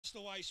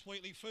Away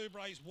sweetly.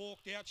 Fubray's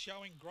walked out,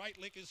 showing great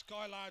liquors.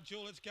 Skylar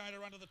Jewel, it's going to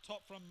run to the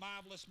top from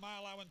Marvellous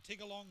Marlowe and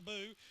Tigalong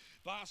Boo.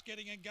 Vast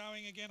getting and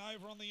going again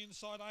over on the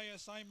inside.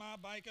 ASA Mar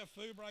Baker.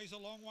 Fubray's a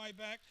long way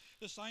back.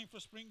 The same for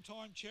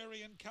Springtime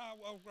Cherry and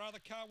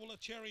Carwilla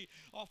Cherry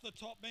off the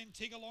top. Then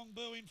Tigalong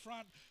Boo in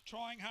front,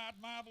 trying hard.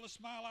 Marvellous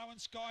Marlowe and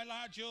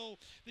Skylar Jewel.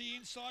 The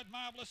inside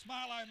Marvellous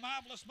Marlowe.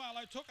 Marvellous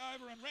Marlowe took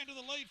over and ran to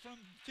the lead from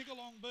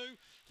Tigalong Boo.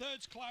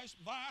 Third's close.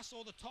 Vast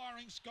or the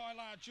tiring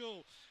Skylar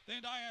Jewel.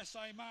 Then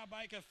ASA Mar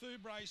Baker,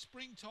 Fubray,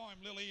 Springtime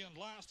Lily, and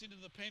last into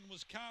the pen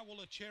was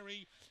Carwilla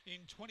Cherry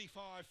in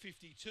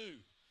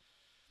 25.52.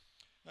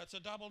 That's a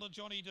double to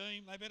Johnny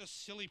Dean. They bet a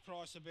silly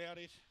price about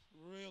it.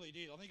 Really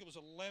did. I think it was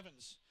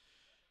 11s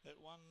at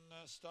one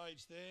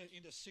stage there,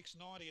 into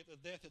 6.90 at the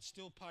death. It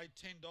still paid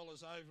 $10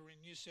 over in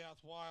New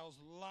South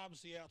Wales.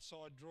 Loves the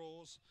outside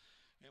draws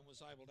and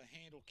was able to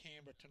handle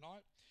Canberra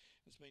tonight.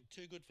 It's been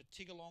too good for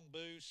Tigalong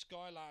Boo,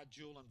 Skylar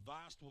Jewel and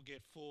Vast will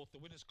get fourth. The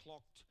winners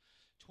clocked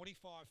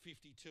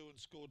 25.52 and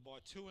scored by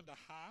 2.5.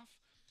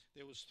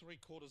 There was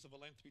 3/4 of a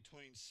length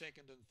between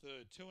second and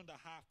third.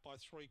 2.5 by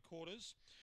 3/4